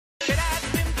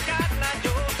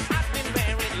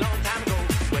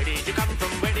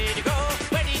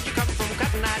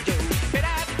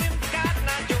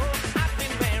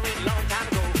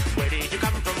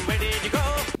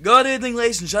Good evening,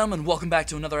 ladies and gentlemen. Welcome back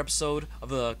to another episode of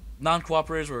the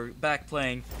Non-Cooperators. We're back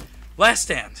playing Last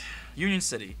Stand, Union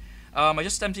City. I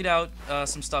just emptied out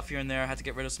some stuff here and there. I had to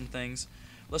get rid of some things.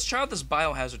 Let's try out this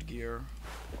biohazard gear.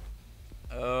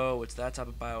 Oh, it's that type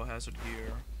of biohazard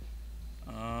gear.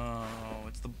 Oh,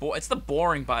 it's the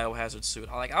boring biohazard suit.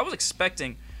 I was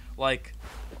expecting, like,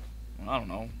 I don't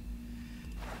know.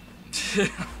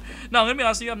 No, I'm gonna be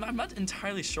honest with you. I'm not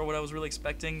entirely sure what I was really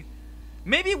expecting.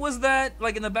 Maybe it was that,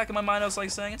 like, in the back of my mind, I was like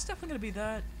saying, it's definitely gonna be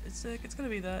that. It's sick. It's gonna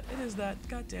be that. It is that.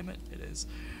 God damn it, it is.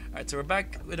 All right, so we're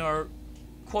back in our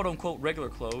quote-unquote regular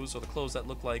clothes, or the clothes that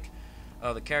look like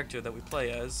the character that we play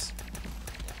as,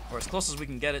 or as close as we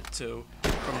can get it to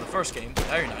from the first game.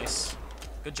 Very nice.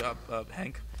 Good job,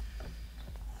 Hank.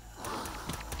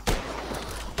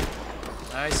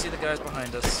 I see the guys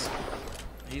behind us.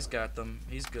 He's got them.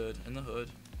 He's good. In the hood.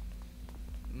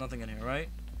 Nothing in here, right?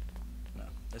 No.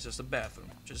 It's just a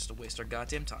bathroom. Just to waste our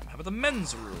goddamn time. How about the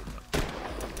men's room?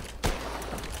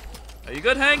 Are you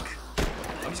good, Hank?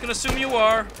 I'm just gonna assume you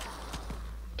are.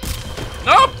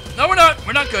 Nope! No, we're not.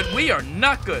 We're not good. We are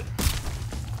not good.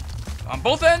 On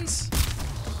both ends?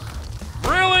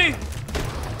 Really?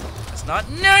 That's not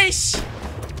nice!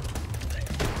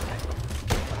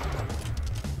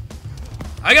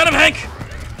 I got him, Hank!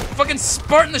 Fucking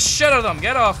Spartan the shit out of them.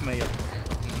 Get off me.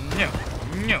 No,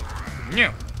 no,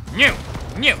 no, no,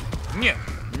 no, no,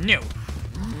 no,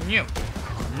 no.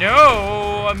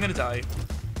 No, I'm gonna die.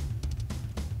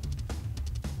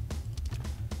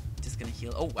 Just gonna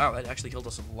heal. Oh, wow, that actually healed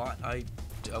us a lot.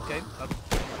 Okay,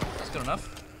 that's good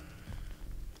enough.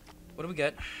 What do we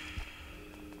get?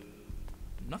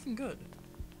 Nothing good.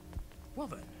 Well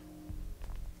then.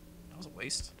 That was a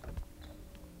waste.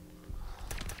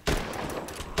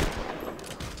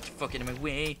 Fucking in my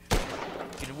way.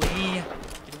 Get away.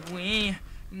 Get away.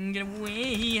 Get away.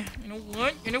 You know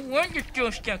what? You know what? You're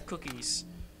Girl Scout cookies.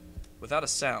 Without a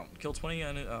sound. Kill 20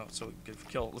 and oh, so we could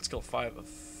kill. Let's kill five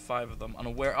of them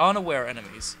unaware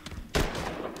enemies. Let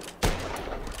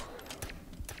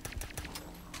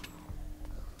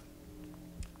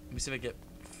me see if I get.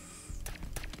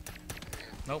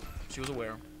 Nope, she was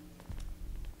aware.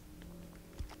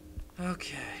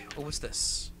 Okay, what was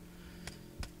this?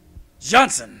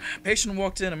 Johnson! Patient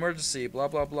walked in, emergency, blah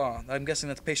blah blah. I'm guessing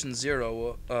that's patient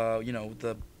 0, you know,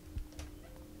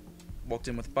 walked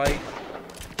in with bite.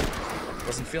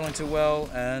 Wasn't feeling too well,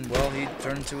 and, well, he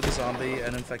turned into a zombie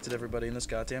and infected everybody in this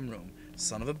goddamn room.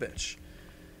 Son of a bitch.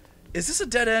 Is this a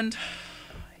dead end?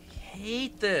 I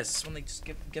hate this, when they just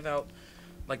give out,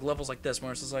 like, levels like this,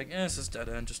 where it's just like, it's just dead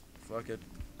end, just fuck it.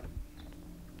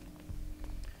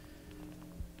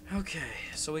 Okay,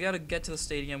 so we gotta get to the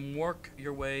stadium, work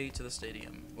your way to the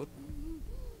stadium. Whoop.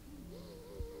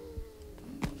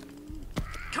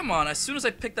 Come on, as soon as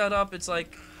I pick that up, it's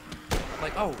like,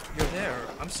 oh, you're there.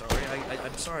 I'm sorry,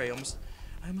 I'm sorry, I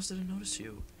almost didn't notice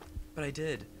you. But I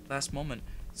did, last moment,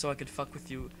 so I could fuck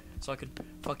with you, so I could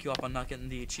fuck you up on not getting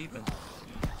the achievement.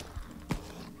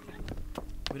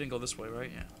 We didn't go this way,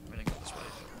 right? Yeah, we didn't go this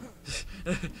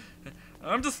way.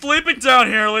 I'm just sleeping down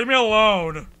here, leave me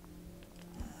alone!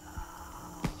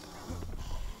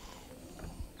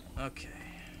 Okay.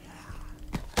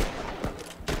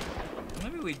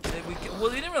 Maybe we did. Well,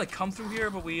 we didn't really come through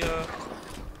here, but we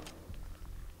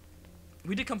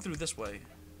did come through this way.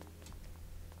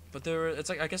 But it's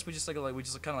like I guess we just kind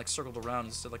of like circled around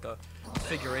and just did like a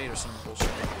figure 8 or some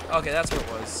bullshit. Okay, that's what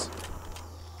it was.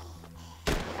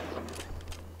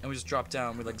 And we just dropped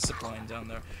down. We like zipline down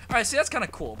there. All right, see that's kind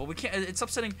of cool, but we can't. It's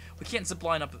upsetting. We can't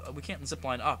zipline up. We can't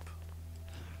zipline up.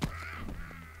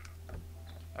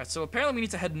 Alright, so apparently we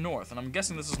need to head north, and I'm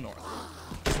guessing this is north.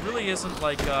 This really isn't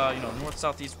like, you know, north,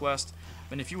 south, east, west. I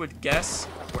mean, if you would guess,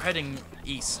 we're heading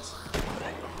east.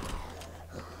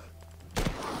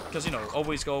 Because, you know,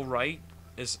 always go right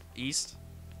is east.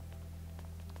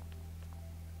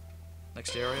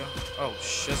 Next area. Oh,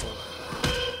 shizzle.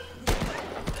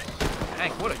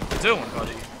 Hank, what are you doing,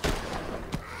 buddy?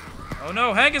 Oh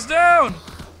no, Hank is down!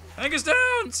 Hank is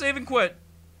down! Save and quit.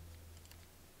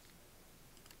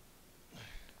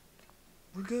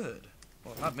 We're good.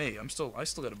 Well, not me. I still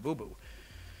got a boo-boo.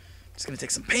 Just gonna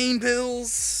take some pain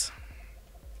pills.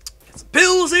 Get some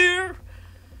pills here.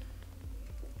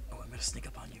 Oh, I'm gonna sneak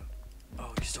up on you.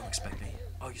 Oh, you still don't expect me.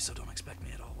 Oh, you still don't expect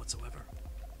me at all whatsoever.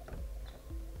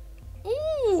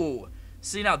 Ooh!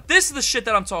 See, now this is the shit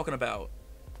that I'm talking about.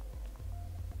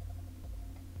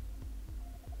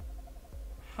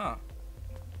 Huh.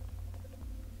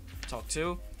 Talk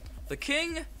to. The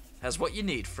king has what you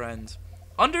need, friend.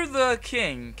 Under the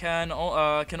king can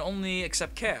only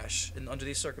accept cash under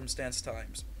these circumstance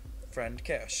times. Friend,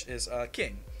 cash is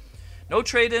king. No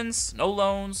trade-ins, no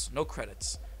loans, no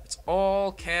credits. It's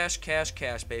all cash, cash,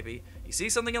 cash, baby. You see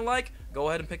something you like, go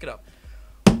ahead and pick it up.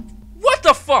 What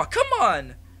the fuck? Come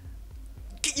on!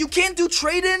 You can't do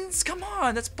trade-ins? Come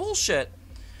on, that's bullshit.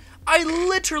 I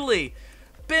literally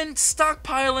been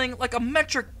stockpiling like a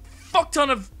metric fuck ton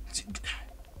of...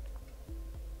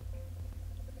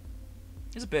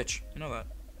 He's a bitch. You know that.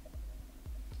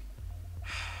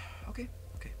 Okay.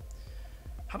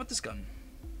 How about this gun?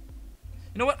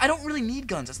 You know what? I don't really need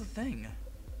guns. That's the thing.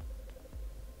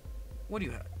 What do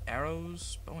you have?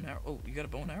 Arrows? Bow and arrow? Oh, you got a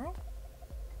bow and arrow?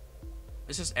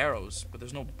 It's just arrows, but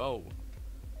there's no bow.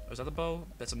 Oh, is that the bow?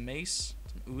 That's a mace.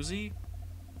 It's an Uzi.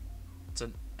 It's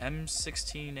an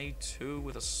M16A2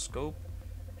 with a scope.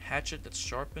 Hatchet that's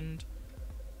sharpened.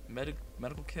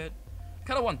 Medical kit. I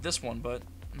kind of want this one, but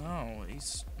no,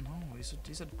 he's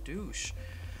a douche.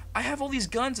 I have all these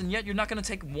guns, and yet you're not gonna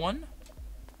take one?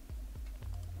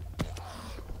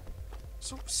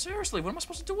 So seriously, what am I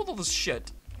supposed to do with all this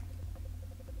shit?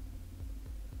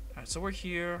 Alright, so we're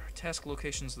here. Task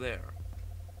location's there.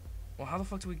 Well, how the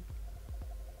fuck do we...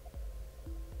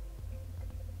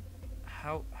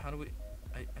 How do we...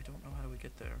 I don't know how do we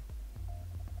get there.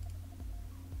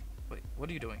 Wait, what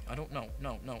are you doing? I don't know.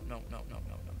 No.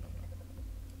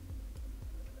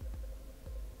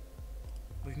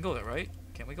 We can go there, right?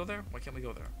 Can't we go there? Why can't we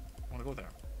go there? I wanna go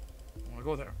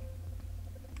there.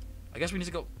 I guess we need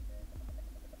to go...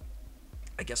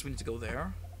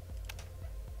 there.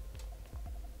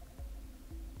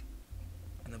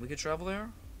 And then we could travel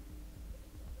there?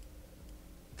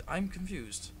 I'm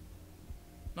confused.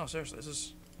 No, seriously,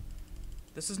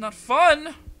 this is not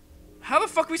fun! How the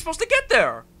fuck are we supposed to get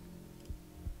there?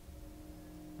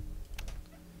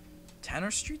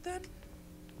 Tanner Street, then?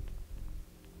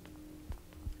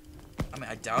 I mean,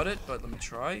 I doubt it, but let me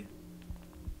try.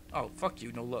 Oh, fuck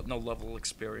you. No level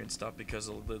experience stuff because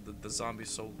of the zombie's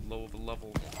so low of a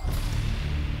level.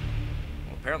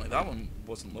 Well, apparently that one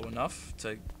wasn't low enough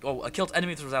to... Oh, I killed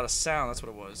enemies without a sound. That's what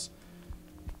it was.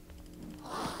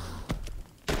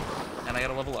 And I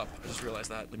gotta level up. I just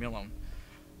realized that. Leave me alone.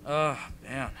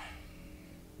 Man.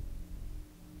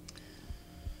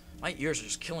 My ears are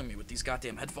just killing me with these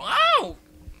goddamn headphones. Ow!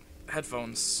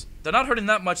 Headphones. They're not hurting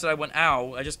that much that I went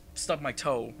ow. I just stubbed my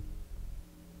toe.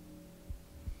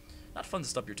 Not fun to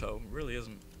stub your toe. It really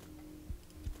isn't.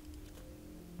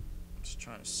 I'm just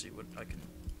trying to see what I can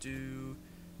do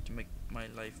to make my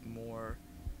life more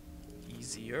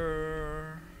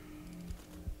easier.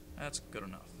 That's good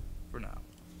enough for now.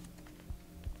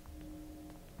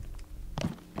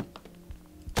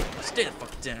 Stay the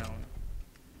fuck down.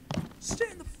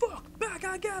 Stand the fuck back.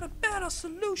 I got a better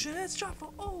solution. It's shot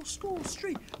for old school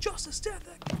street justice, death,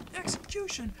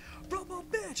 execution. Robo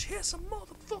bitch, here's some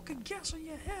motherfucking gas on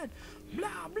your head.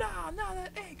 Blah blah. Now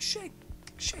that egg-shaped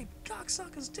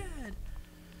cocksucker's dead.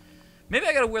 Maybe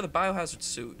I gotta wear the biohazard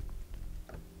suit.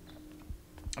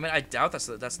 I mean, I doubt I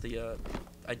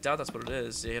doubt that's what it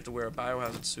is. You have to wear a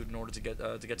biohazard suit in order to get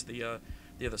to the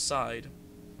other side.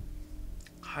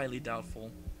 Highly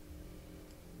doubtful.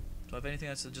 Do I have anything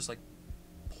that's just like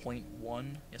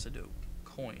 0.1? Yes, I do.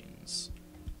 Coins.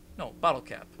 No, bottle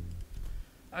cap.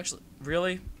 Actually,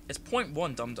 really? It's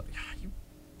 0.1, dumb.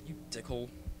 You dickhole.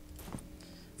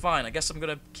 Fine, I guess I'm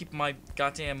gonna keep my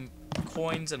goddamn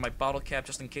coins and my bottle cap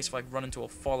just in case if I run into a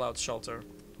Fallout shelter.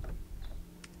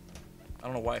 I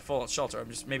don't know why Fallout shelter.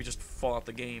 I'm maybe just fall out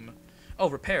the game. Oh,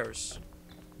 repairs.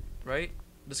 Right?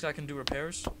 This guy can do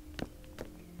repairs.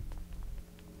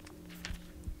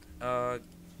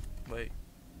 Wait.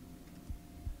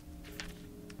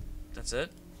 That's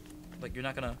it? Like, you're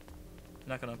not gonna...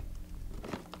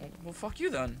 Well, fuck you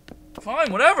then.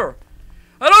 Fine, whatever.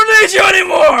 I don't need you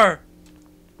anymore!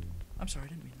 I'm sorry, I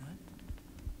didn't mean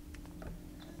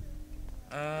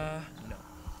that. No.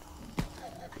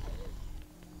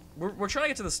 We're trying to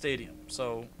get to the stadium,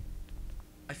 so...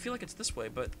 I feel like it's this way,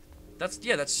 but... That's the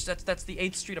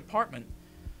 8th Street apartment.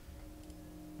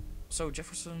 So,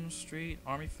 Jefferson Street,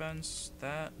 Army Fence,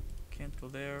 that... Can't go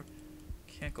there.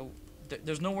 Can't go...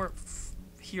 There's nowhere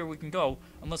here we can go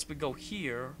unless we go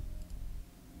here.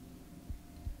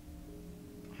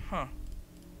 Huh.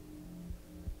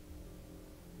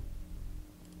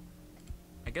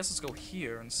 I guess let's go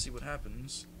here and see what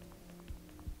happens.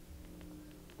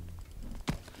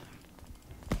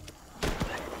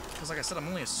 Because like I said, I'm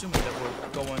only assuming that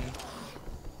we're going...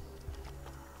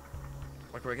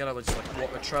 Like we're gonna just like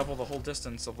walk or travel the whole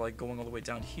distance of like going all the way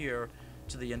down here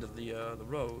to the end of the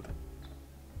road.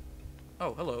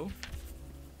 Oh, hello.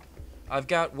 I've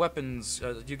got weapons.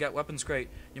 You got weapons? Great.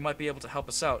 You might be able to help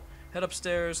us out. Head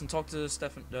upstairs and talk to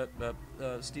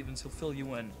Stevens. He'll fill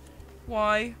you in.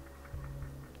 Why?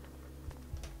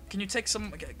 Can you take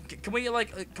some? Can we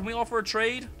like? Can we offer a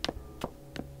trade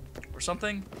or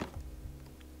something?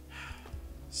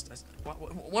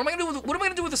 What am I gonna do? What am I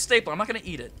gonna do with the stapler? I'm not gonna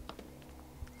eat it,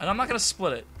 and I'm not gonna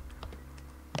split it.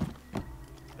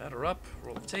 Batter up.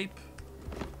 Roll of tape.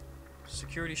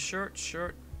 Security shirt,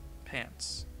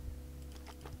 pants.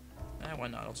 Why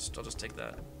not? I'll just take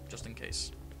that just in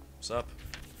case. What's up?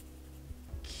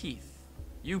 Keith.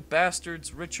 You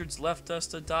bastards. Richards left us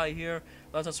to die here.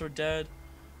 Left us for dead.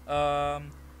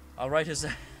 I'll write his...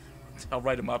 I'll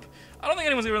write him up. I don't think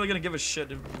anyone's really gonna give a shit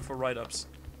for write-ups.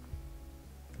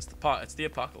 It's the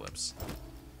apocalypse.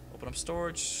 Open up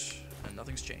storage, and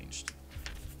nothing's changed.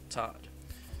 Todd.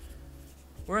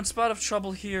 We're in spot of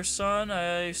trouble here, son.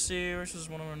 I see Rich is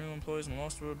one of our new employees and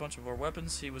lost a bunch of our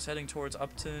weapons. He was heading towards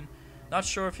Upton. Not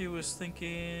sure if he was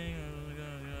thinking...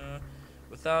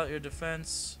 without your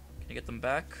defense... Can you get them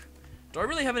back? Do I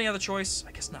really have any other choice?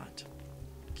 I guess not.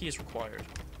 Key is required.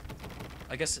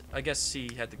 I guess C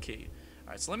had the key.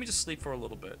 Alright, so let me just sleep for a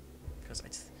little bit. Because I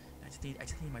just need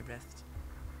my rest.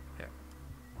 Here.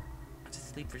 I'll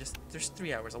just sleep for there's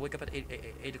 3 hours. I'll wake up at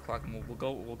 8 o'clock and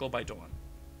we'll go by dawn.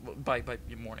 By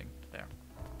morning. There.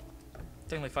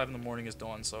 Technically 5 in the morning is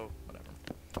dawn, so whatever.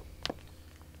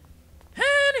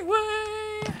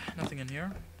 Anyway, nothing in here.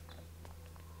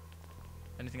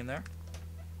 Anything in there?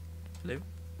 Hello?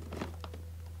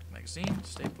 Magazine,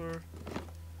 stapler.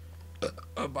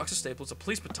 A box of staples, a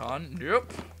police baton.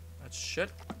 Yep. That's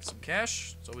shit. Some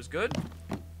cash. It's always good.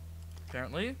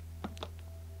 Apparently.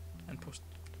 And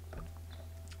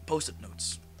post-it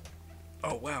notes.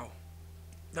 Oh, wow.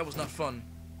 That was not fun.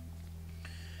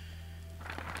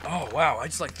 Oh, wow. I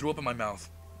just, like, threw up in my mouth.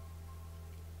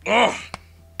 Oh!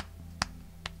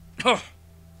 Oh!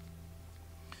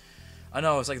 I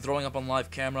know, it's like throwing up on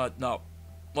live camera. No.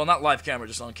 Well, not live camera,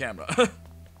 just on camera.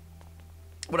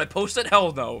 Would I post it?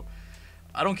 Hell no.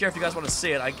 I don't care if you guys want to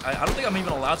see it. I don't think I'm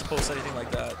even allowed to post anything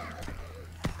like that.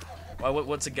 Why?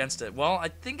 What's against it? Well, I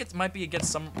think it might be against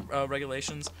some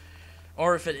regulations.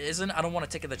 Or if it isn't, I don't want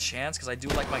to take the chance because I do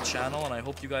like my channel and I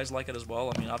hope you guys like it as well.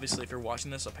 I mean, obviously, if you're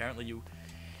watching this, apparently you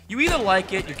either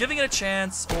like it, you're giving it a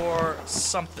chance, or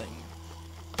something.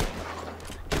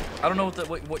 I don't know what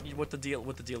the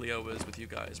dealio is with you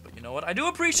guys, but you know what? I do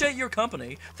appreciate your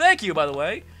company. Thank you, by the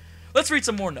way. Let's read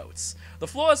some more notes. The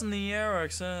flaws in the air are...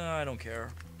 I don't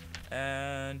care.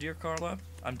 And dear Carla,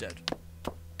 I'm dead.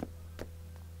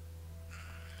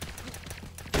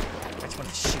 I just want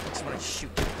to shoot. I just want to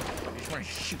shoot. I just want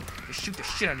to shoot. Just shoot the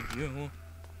shit out of you.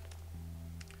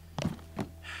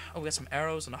 Oh, we got some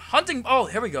arrows and a hunting... Oh,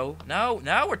 here we go. Now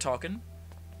we're talking.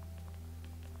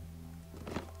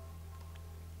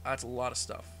 That's a lot of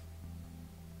stuff.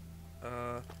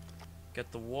 Get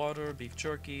the water, beef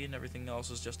jerky, and everything else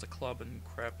is just a club and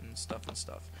crap and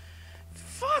stuff.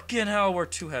 Fucking hell, we're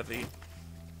too heavy.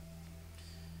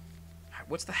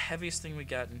 What's the heaviest thing we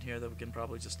got in here that we can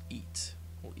probably just eat?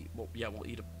 We'll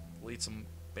eat some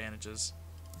bandages.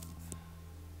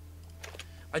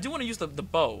 I do want to use the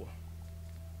bow.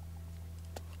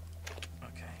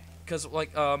 Okay, because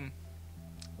like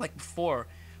before,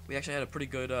 we actually had a pretty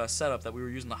good setup that we were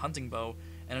using the hunting bow,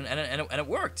 and it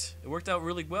worked. It worked out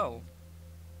really well.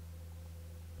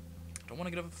 I don't want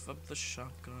to get up the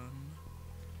shotgun.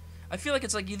 I feel like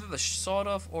it's like either the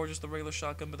sawed-off or just the regular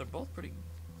shotgun, but they're both pretty.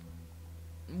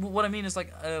 What I mean is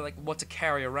like what to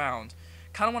carry around.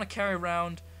 Kind of want to carry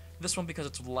around this one because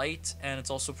it's light and it's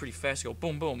also pretty fast. You go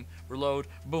boom boom, reload,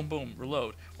 boom boom,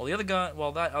 reload. While the other gun,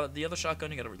 the other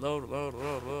shotgun, you gotta reload,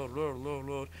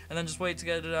 and then just wait to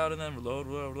get it out and then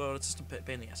reload. It's just a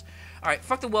pain in the ass. All right,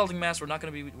 fuck the welding mask. We're not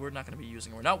gonna be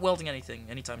using it. We're not welding anything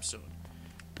anytime soon.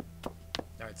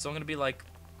 All right, so I'm gonna be like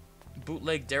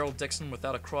bootleg Daryl Dixon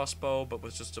without a crossbow, but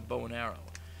with just a bow and arrow.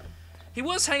 He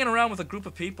was hanging around with a group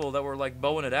of people that were like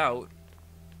bowing it out.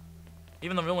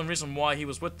 Even the only reason why he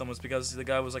was with them was because the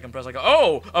guy was like impressed, like,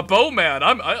 oh, a bowman.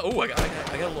 I got a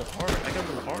little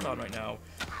hard on right now.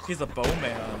 He's the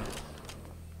bowman.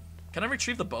 Can I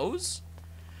retrieve the bows?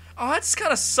 Oh, that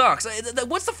kind of sucks.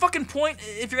 What's the fucking point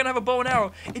if you're gonna have a bow and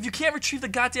arrow if you can't retrieve the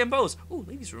goddamn bows? Ooh,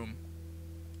 ladies' room.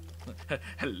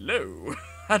 Hello.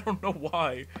 I don't know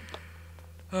why.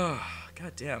 Oh,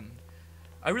 goddamn.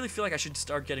 I really feel like I should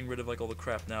start getting rid of like all the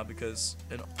crap now because,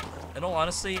 in all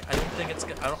honesty, I don't think it's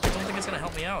gonna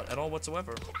help me out at all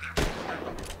whatsoever.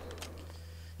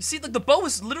 You see, like the bow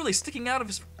is literally sticking out of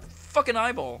his fucking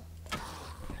eyeball.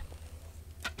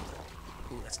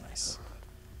 Ooh, that's nice.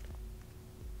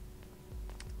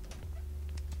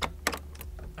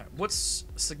 Alright, what's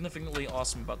significantly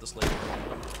awesome about this lady?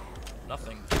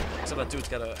 Nothing. Except that dude's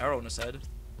got an arrow in his head,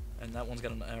 and that one's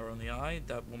got an arrow in the eye.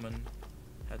 That woman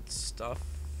had stuff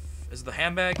Is it the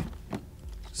handbag?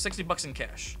 60 bucks in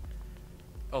cash.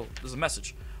 Oh, there's a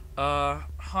message.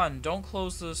 Hun, don't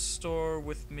close the store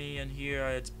with me in here.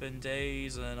 It's been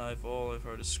days and all I've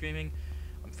heard is screaming.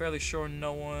 I'm fairly sure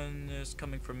no one is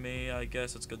coming from me. I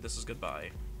guess it's good. This is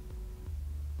goodbye.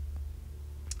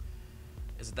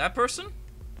 Is it that person?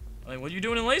 I mean, what are you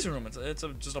doing in Laser Room? It's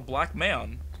just a black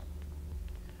man.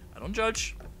 I don't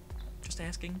judge. Just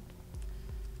asking.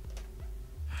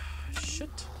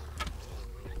 Shit.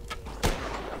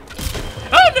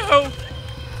 Oh no!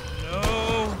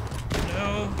 No.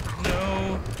 No.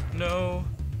 No. No.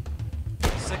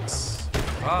 6,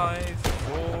 5,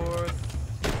 4,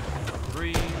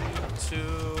 3, 2,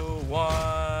 1.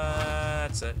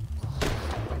 That's it.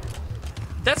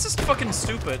 That's just fucking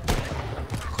stupid.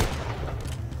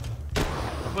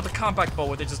 With the compact bow,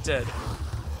 what they just did.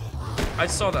 I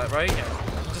saw that, right? Yeah.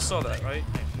 I just saw that, right?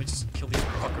 Yeah, let me just kill these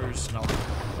fuckers and I'll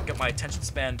get my attention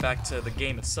span back to the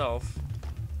game itself.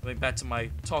 I mean, back to my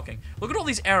talking. Look at all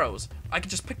these arrows. I can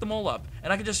just pick them all up.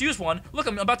 And I can just use one. Look,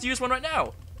 I'm about to use one right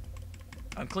now.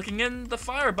 I'm clicking in the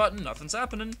fire button. Nothing's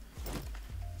happening.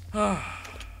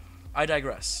 I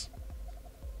digress.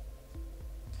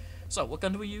 So, what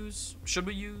gun do we use? Should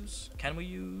we use? Can we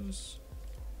use?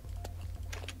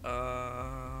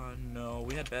 No.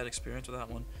 We had bad experience with that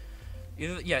one.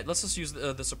 Yeah, let's just use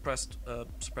the suppressed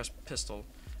pistol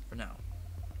for now.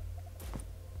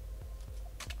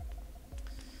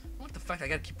 I like the fact I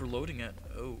gotta keep reloading it.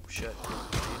 Oh shit!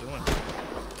 What are you doing?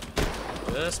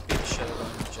 Just beat the shit out of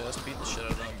them. Just beat the shit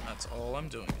out of them. That's all I'm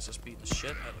doing. Is just beating the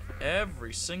shit out of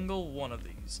every single one of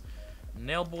these.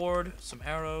 Nail board, some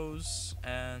arrows,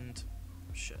 and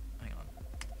shit. Hang on.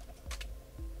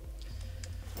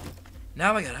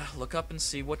 Now I gotta look up and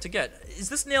see what to get. Is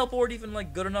this nail board even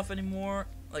like good enough anymore?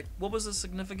 Like, what was the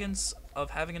significance of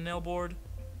having a nail board?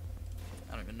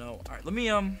 I don't even know. All right, let me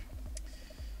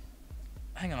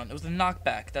hang on. It was the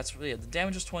knockback. That's yeah. The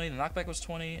damage was 20. The knockback was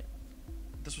 20.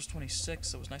 This was 26.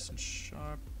 So it was nice and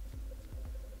sharp.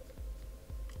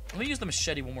 Let me use the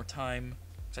machete one more time,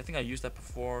 because I think I used that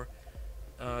before.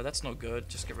 That's no good.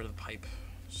 Just get rid of the pipe.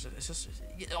 It's just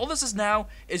all this is now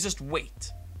is just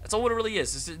weight. That's all what it really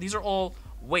is. These are all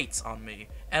weights on me,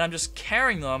 and I'm just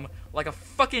carrying them like a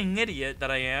fucking idiot that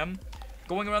I am,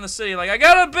 going around the city like I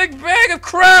got a big bag of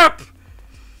crap,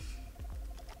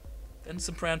 and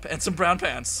some brown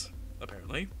pants,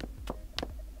 apparently.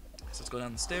 So let's go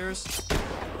down the stairs. There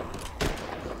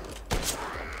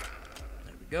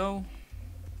we go.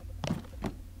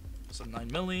 Some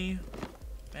 9mm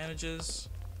bandages.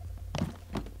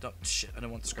 Don't shit. I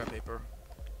didn't want the scrap paper.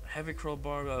 Heavy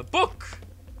crowbar. Book.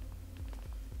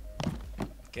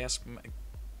 Gas.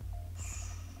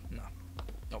 No.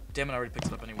 Oh, damn it! I already picked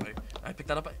it up anyway. I picked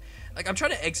that up. Like I'm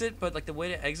trying to exit, but like the way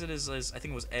to exit is I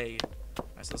think it was A.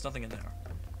 Alright, so there's nothing in there.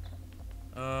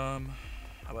 How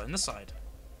about in this side?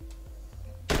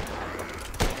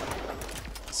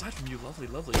 Aside from you, lovely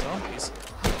zombies.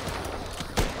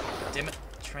 Damn it!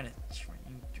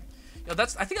 Yo, I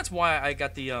think that's why I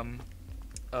got the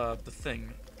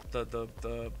thing,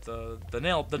 the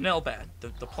nail bat,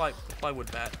 the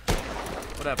plywood bat.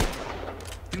 Whatever. I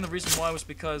think the reason why was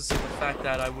because of the fact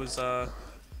that I was, I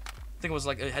think it was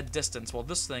like, it had distance. Well,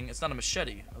 this thing, it's not a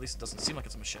machete. At least it doesn't seem like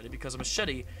it's a machete, because a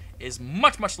machete is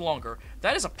much, much longer.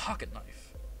 That is a pocket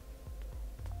knife.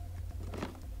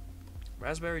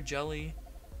 Raspberry jelly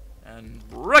and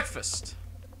breakfast.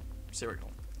 Cereal.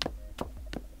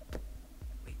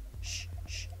 Wait, shh.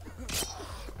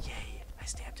 Yay, I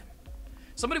stabbed him.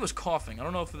 Somebody was coughing. I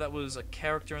don't know if that was a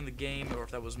character in the game or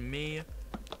if that was me.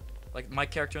 Like, my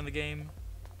character in the game.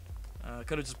 It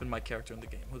could have just been my character in the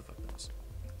game. Who the fuck knows?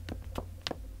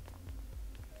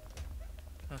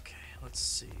 Okay, let's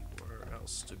see where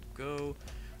else to go.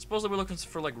 Supposedly we're looking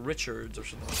for, like, Richards or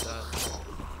something like that.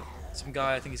 Some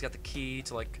guy, I think he's got the key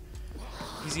to, like...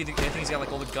 I think he's got,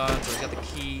 like, all the guns, or he's got the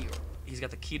key... He's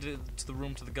got the key to the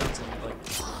room to the guns, and, like...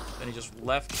 Then he just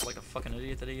left, like a fucking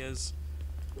idiot that he is.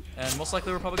 And most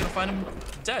likely we're probably gonna find him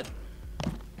dead.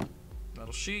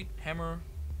 Metal sheet, hammer...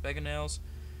 Bag of nails,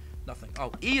 nothing.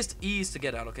 Oh, E is to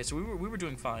get out. Okay, so we were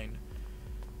doing fine.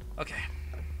 Okay.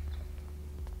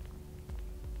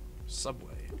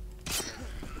 Subway.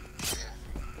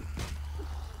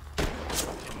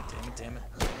 Damn it.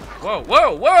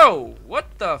 Whoa!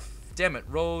 What the damn it?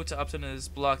 Road to Upton is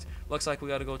blocked. Looks like we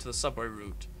gotta go to the subway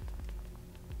route.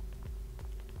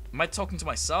 Am I talking to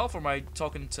myself or am I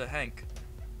talking to Hank?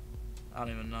 I don't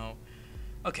even know.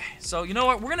 Okay, so you know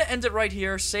what? We're gonna end it right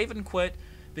here. Save and quit.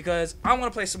 Because I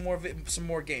want to play some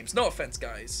more games. No offense,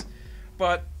 guys,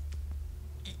 but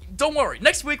don't worry.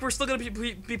 Next week, we're still going to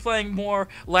be playing more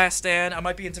Last Stand. I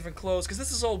might be in different clothes, because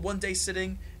this is all one-day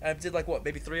sitting. I did, like, what,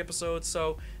 maybe 3 episodes?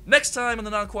 So, next time on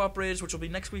the Non-Cooperators, which will be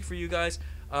next week for you guys,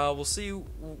 we'll see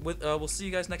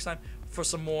you guys next time for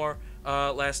some more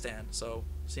Last Stand. So,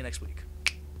 see you next week.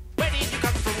 Where did you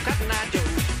come from, Cotton Eye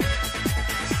Joe?